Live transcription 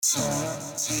Hello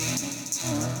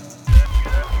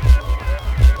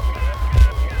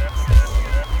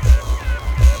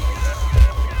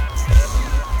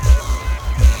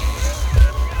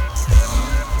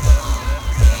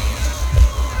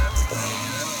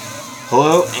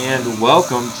and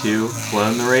welcome to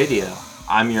Clone the Radio.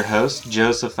 I'm your host,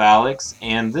 Joseph Alex,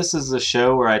 and this is the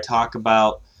show where I talk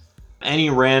about any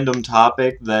random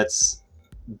topic that's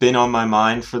been on my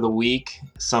mind for the week,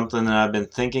 something that I've been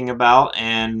thinking about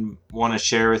and want to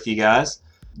share with you guys.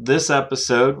 This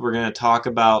episode, we're going to talk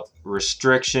about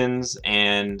restrictions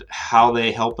and how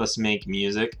they help us make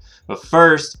music. But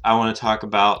first, I want to talk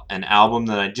about an album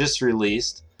that I just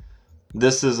released.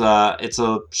 This is it's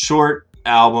a short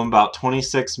album, about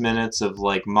 26 minutes of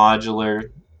like modular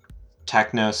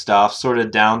techno stuff, sort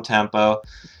of down tempo.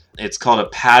 It's called A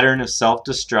Pattern of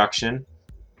Self-Destruction,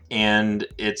 and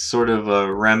it's sort of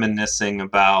a reminiscing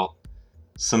about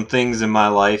some things in my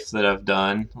life that I've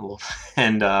done.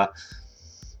 And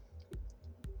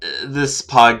this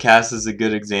podcast is a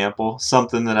good example.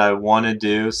 Something that I want to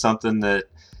do, something that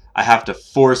I have to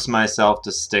force myself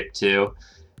to stick to,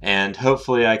 and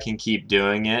hopefully I can keep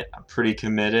doing it. I'm pretty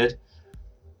committed.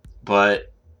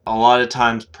 But a lot of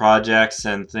times projects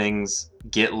and things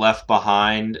get left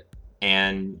behind,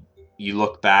 and you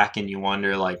look back and you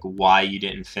wonder like why you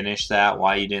didn't finish that,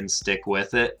 why you didn't stick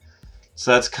with it. So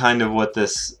that's kind of what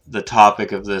the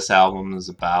topic of this album is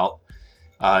about.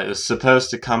 It was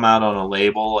supposed to come out on a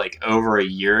label like over a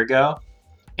year ago,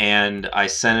 and I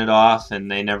sent it off and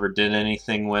they never did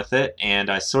anything with it, and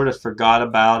I sort of forgot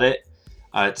about it.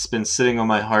 It's been sitting on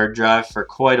my hard drive for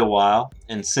quite a while,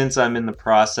 and since I'm in the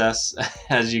process,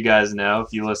 as you guys know,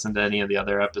 if you listen to any of the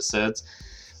other episodes,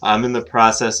 I'm in the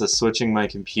process of switching my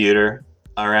computer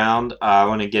around. I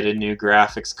want to get a new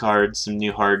graphics card, some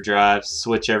new hard drives,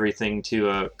 switch everything to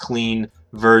a clean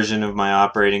version of my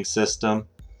operating system,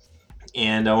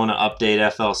 and I want to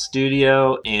update FL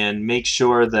Studio and make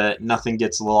sure that nothing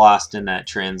gets lost in that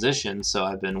transition. So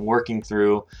I've been working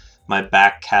through my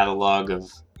back catalog of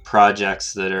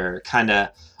projects that are kind of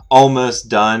almost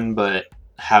done but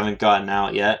haven't gotten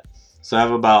out yet. So I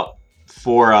have about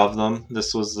 4 of them.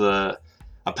 This was A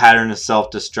Pattern of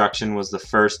Self-Destruction was the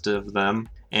first of them,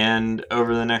 and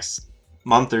over the next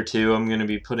month or two I'm going to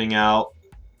be putting out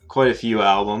quite a few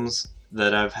albums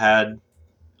that I've had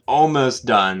almost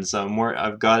done. So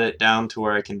I've got it down to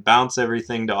where I can bounce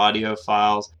everything to audio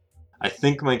files. I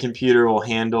think my computer will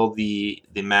handle the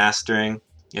mastering.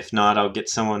 If not, I'll get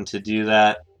someone to do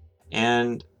that.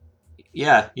 And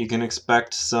yeah, you can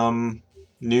expect some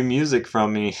new music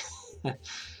from me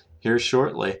here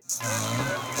shortly.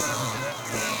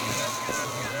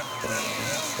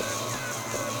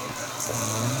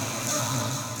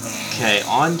 Okay,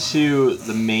 on to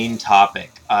the main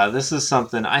topic. This is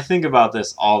something I think about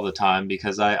this all the time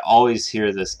because I always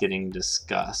hear this getting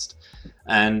discussed.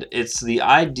 And it's the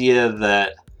idea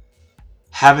that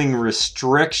having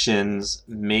restrictions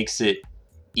makes it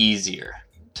easier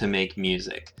to make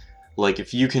music. Like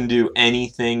if you can do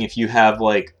anything, if you have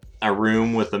like a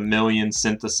room with 1 million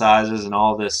synthesizers and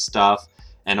all this stuff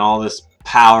and all this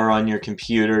power on your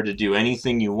computer to do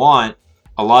anything you want,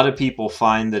 a lot of people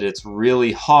find that it's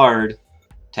really hard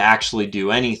to actually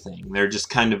do anything. They're just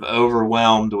kind of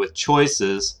overwhelmed with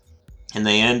choices, and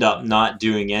they end up not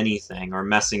doing anything or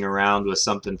messing around with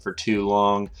something for too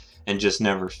long and just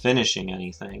never finishing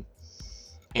anything.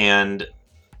 And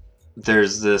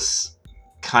there's this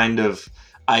kind of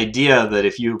idea that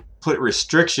if you put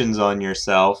restrictions on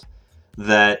yourself,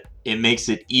 that it makes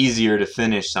it easier to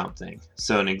finish something.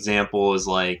 So an example is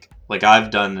like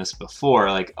I've done this before,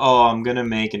 like, oh, I'm gonna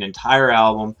make an entire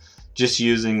album just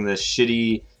using this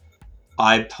shitty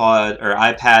iPod or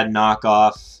iPad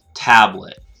knockoff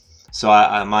tablet. So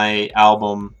my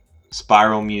album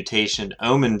Spiral Mutation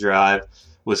Omen Drive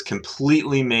was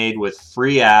completely made with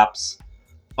free apps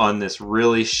on this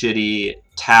really shitty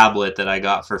tablet that I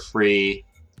got for free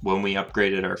when we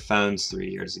upgraded our phones 3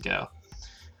 years ago.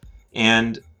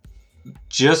 And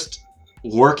just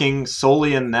working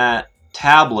solely in that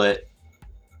tablet,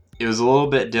 it was a little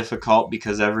bit difficult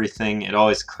because it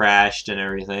always crashed and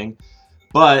everything.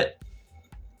 But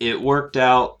it worked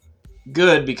out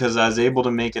good because I was able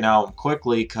to make an album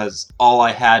quickly because all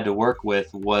I had to work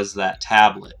with was that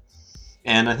tablet.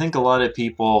 And I think a lot of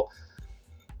people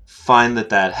find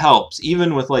that helps,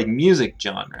 even with like music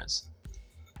genres.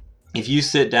 If you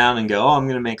sit down and go, oh, I'm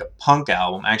going to make a punk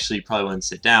album, actually you probably wouldn't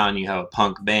sit down, you have a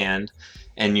punk band,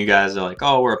 and you guys are like,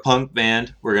 oh, we're a punk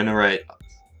band, we're going to write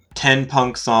 10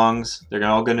 punk songs, they're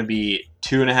all going to be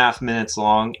 2.5 minutes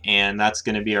long, and that's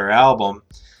going to be our album,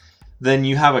 then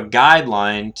you have a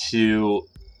guideline to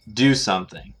do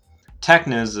something.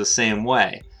 techno's the same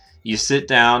way. You sit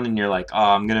down and you're like,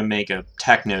 oh, I'm going to make a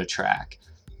techno track.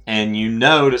 And you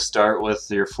know to start with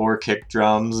your 4 kick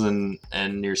drums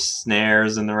and your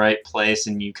snares in the right place,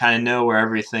 and you kind of know where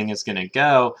everything is going to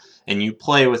go, and you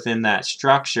play within that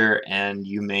structure and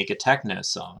you make a techno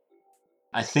song.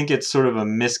 I think it's sort of a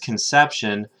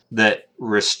misconception that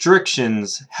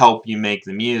restrictions help you make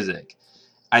the music.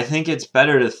 I think it's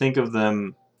better to think of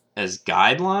them as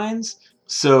guidelines.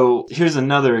 So here's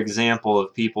another example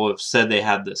of people who have said they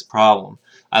had this problem.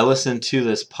 I listened to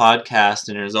this podcast,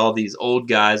 and there's all these old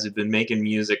guys who've been making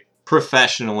music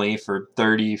professionally for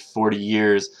 30, 40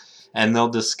 years, and they'll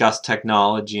discuss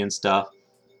technology and stuff.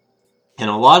 And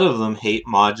a lot of them hate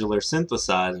modular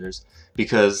synthesizers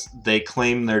because they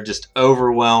claim they're just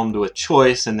overwhelmed with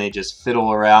choice and they just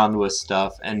fiddle around with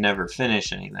stuff and never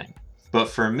finish anything. But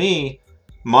for me,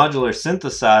 modular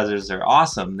synthesizers are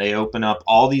awesome. They open up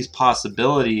all these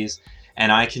possibilities,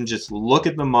 and I can just look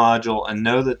at the module and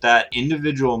know that that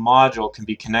individual module can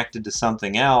be connected to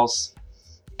something else,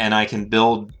 and I can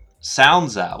build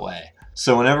sounds that way.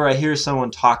 So whenever I hear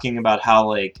someone talking about how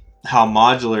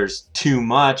modular's too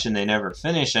much and they never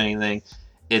finish anything,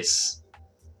 it's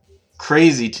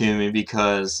crazy to me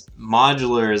because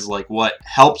modular is like what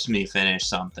helps me finish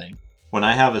something. When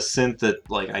I have a synth that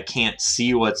like I can't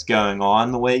see what's going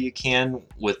on the way you can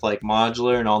with like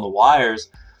modular and all the wires,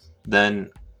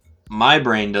 then my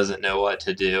brain doesn't know what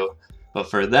to do. But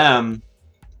for them,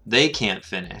 they can't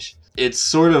finish. It's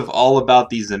sort of all about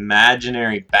these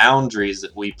imaginary boundaries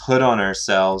that we put on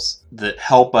ourselves that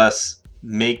help us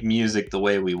make music the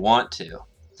way we want to.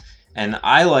 And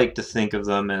I like to think of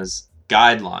them as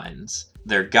guidelines.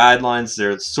 They're guidelines.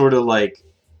 They're sort of like,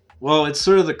 well, it's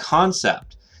sort of the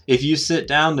concept. If you sit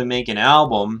down to make an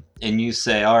album and you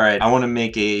say, all right, I want to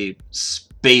make a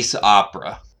space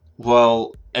opera.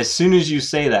 Well, as soon as you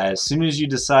say that, as soon as you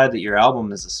decide that your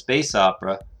album is a space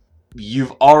opera,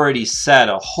 you've already set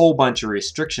a whole bunch of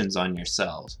restrictions on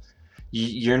yourselves.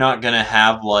 You're not going to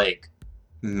have like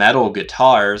metal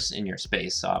guitars in your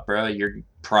space opera. You're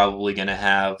probably going to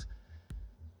have,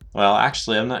 well,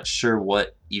 actually, I'm not sure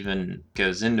what even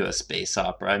goes into a space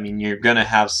opera. I mean, you're going to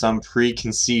have some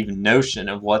preconceived notion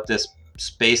of what this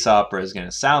space opera is going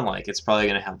to sound like. It's probably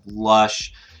going to have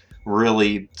lush,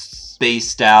 really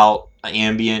spaced out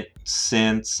ambient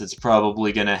synths. It's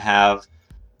probably going to have,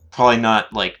 probably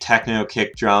not like techno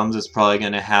kick drums. It's probably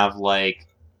going to have like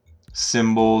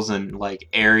cymbals and like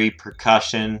airy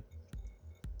percussion.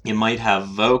 It might have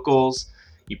vocals.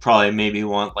 You probably maybe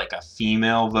want like a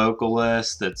female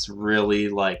vocalist that's really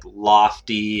like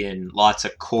lofty and lots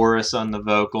of chorus on the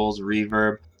vocals,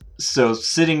 reverb. So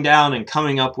sitting down and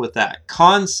coming up with that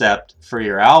concept for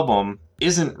your album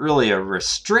isn't really a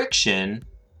restriction.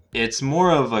 It's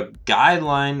more of a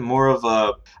guideline, more of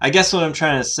a, I guess what I'm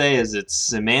trying to say is it's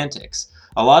semantics.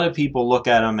 A lot of people look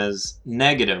at them as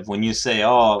negative. When you say,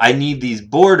 oh, I need these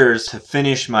borders to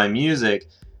finish my music,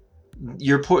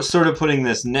 you're sort of putting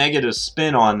this negative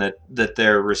spin on that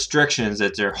they're restrictions,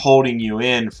 that they're holding you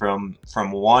in from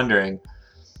wandering.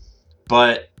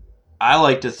 But I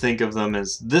like to think of them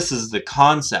as, this is the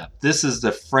concept. This is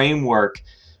the framework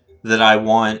that I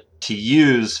want to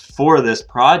use for this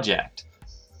project.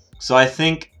 So I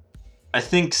think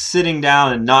sitting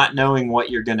down and not knowing what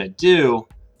you're going to do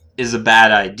is a bad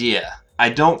idea. I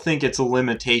don't think it's a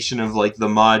limitation of like the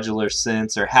modular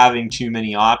synths or having too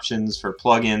many options for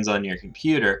plugins on your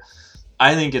computer.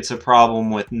 I think it's a problem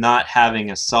with not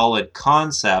having a solid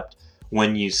concept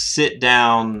when you sit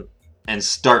down and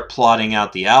start plotting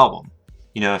out the album.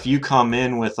 You know, if you come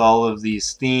in with all of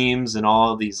these themes and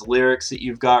all of these lyrics that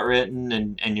you've got written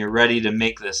and you're ready to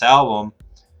make this album,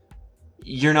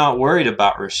 you're not worried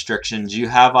about restrictions. You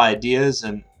have ideas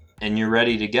and you're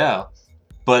ready to go.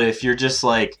 But if you're just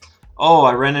like, oh,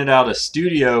 I rented out a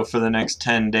studio for the next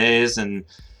 10 days and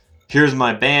here's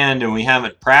my band and we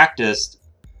haven't practiced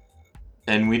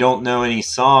and we don't know any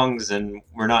songs and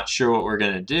we're not sure what we're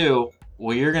going to do,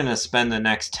 well, you're going to spend the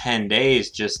next 10 days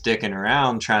just dicking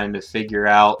around trying to figure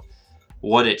out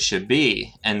what it should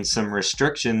be. And some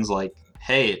restrictions like,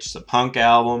 hey, it's a punk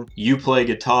album, you play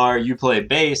guitar, you play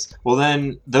bass, well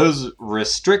then those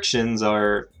restrictions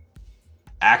are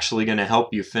actually going to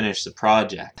help you finish the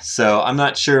project. So I'm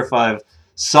not sure if I've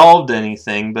solved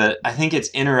anything, but I think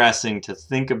it's interesting to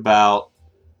think about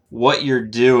what you're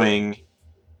doing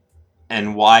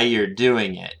and why you're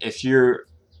doing it. If you're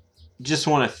just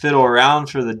want to fiddle around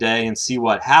for the day and see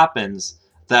what happens,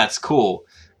 that's cool.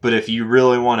 But if you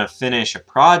really want to finish a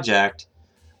project,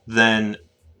 then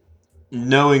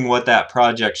knowing what that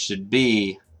project should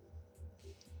be,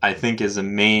 I think, is a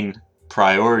main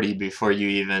priority before you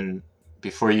even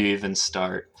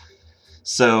start.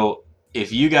 So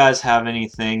if you guys have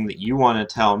anything that you want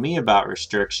to tell me about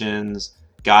restrictions,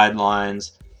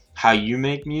 guidelines, how you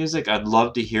make music, I'd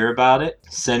love to hear about it.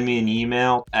 Send me an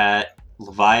email at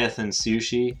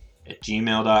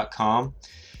leviathansushi@gmail.com,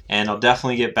 and I'll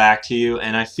definitely get back to you.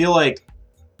 And I feel like,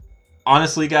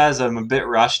 honestly, guys, I'm a bit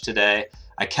rushed today.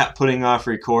 I kept putting off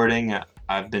recording.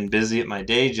 I've been busy at my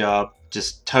day job,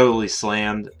 just totally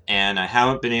slammed, and I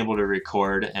haven't been able to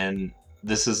record. And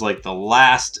this is like the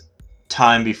last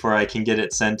time before I can get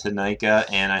it sent to Nika,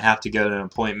 and I have to go to an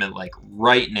appointment like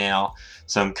right now.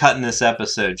 So I'm cutting this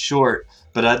episode short,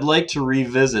 but I'd like to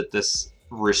revisit this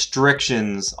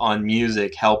restrictions on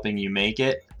music helping you make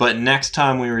it. But next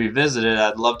time we revisit it,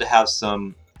 I'd love to have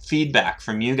some feedback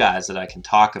from you guys that I can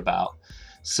talk about.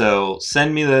 So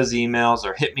send me those emails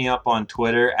or hit me up on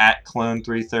Twitter at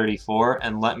Clone334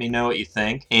 and let me know what you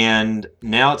think. And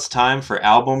now it's time for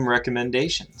album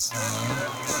recommendations.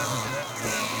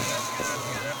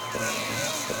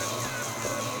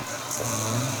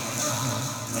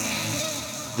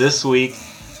 This week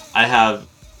I have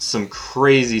some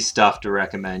crazy stuff to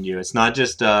recommend you. It's not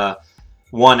just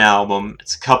one album,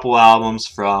 it's a couple albums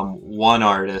from one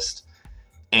artist.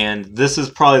 And this is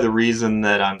probably the reason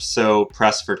that I'm so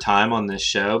pressed for time on this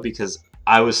show, because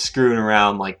I was screwing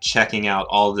around like checking out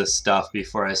all this stuff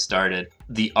before I started.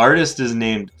 The artist is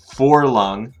named Four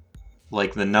Lung,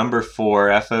 like the number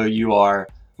 4, Four,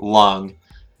 Lung,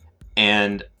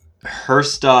 and her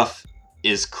stuff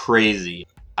is crazy.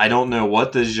 I don't know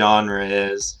what the genre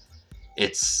is.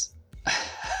 It's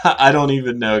I don't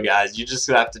even know, guys. You just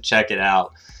have to check it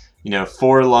out. You know,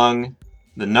 Four Lung,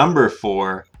 the number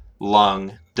 4,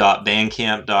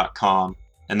 lung.bandcamp.com,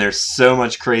 and there's so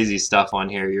much crazy stuff on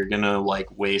here. You're gonna like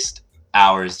waste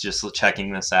hours just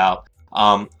checking this out.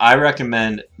 I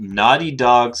recommend Naughty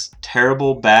Dog's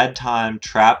Terrible Bad Time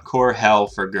Trapcore Hell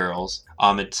for Girls.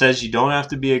 It says you don't have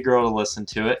to be a girl to listen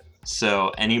to it,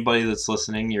 so anybody that's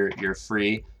listening, you're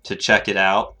free to check it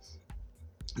out.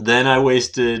 Then I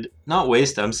wasted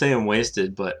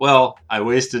but well, I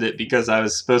wasted it because I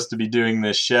was supposed to be doing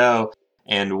this show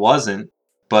and wasn't.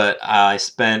 But I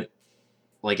spent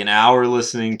like an hour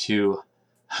listening to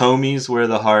Homies Where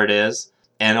the Heart Is,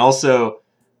 and also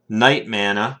Night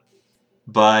Mana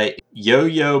by Yo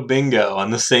Yo Bingo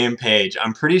on the same page.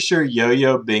 I'm pretty sure Yo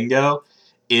Yo Bingo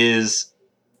is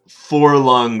Four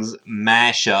Lungs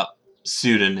mashup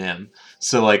pseudonym.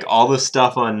 So like all the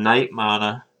stuff on Night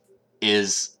Mana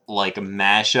is like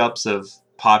mashups of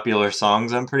popular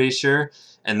songs, I'm pretty sure,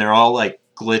 and they're all like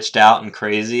glitched out and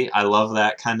crazy. I love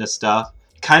that kind of stuff.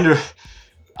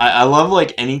 I love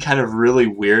like any kind of really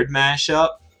weird mashup,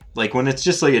 like when it's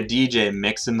just like a DJ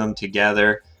mixing them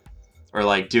together, or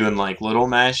like doing like little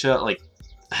mashup. Like,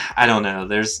 I don't know,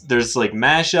 there's like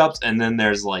mashups, and then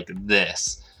there's like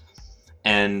this,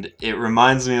 and it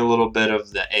reminds me a little bit of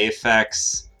the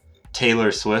Aphex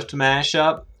Taylor Swift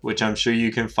mashup, which I'm sure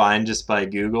you can find just by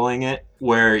Googling it,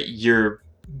 where you're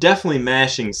definitely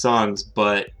mashing songs,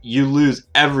 but you lose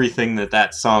everything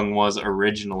that song was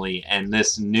originally, and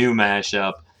this new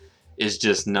mashup is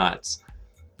just nuts.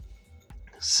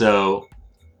 So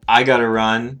I gotta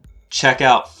run. Check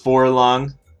out Four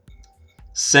Lung.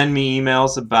 Send me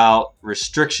emails about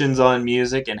restrictions on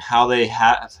music and how they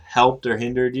have helped or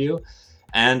hindered you,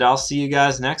 and I'll see you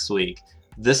guys next week.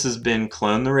 This has been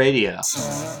Clone the Radio.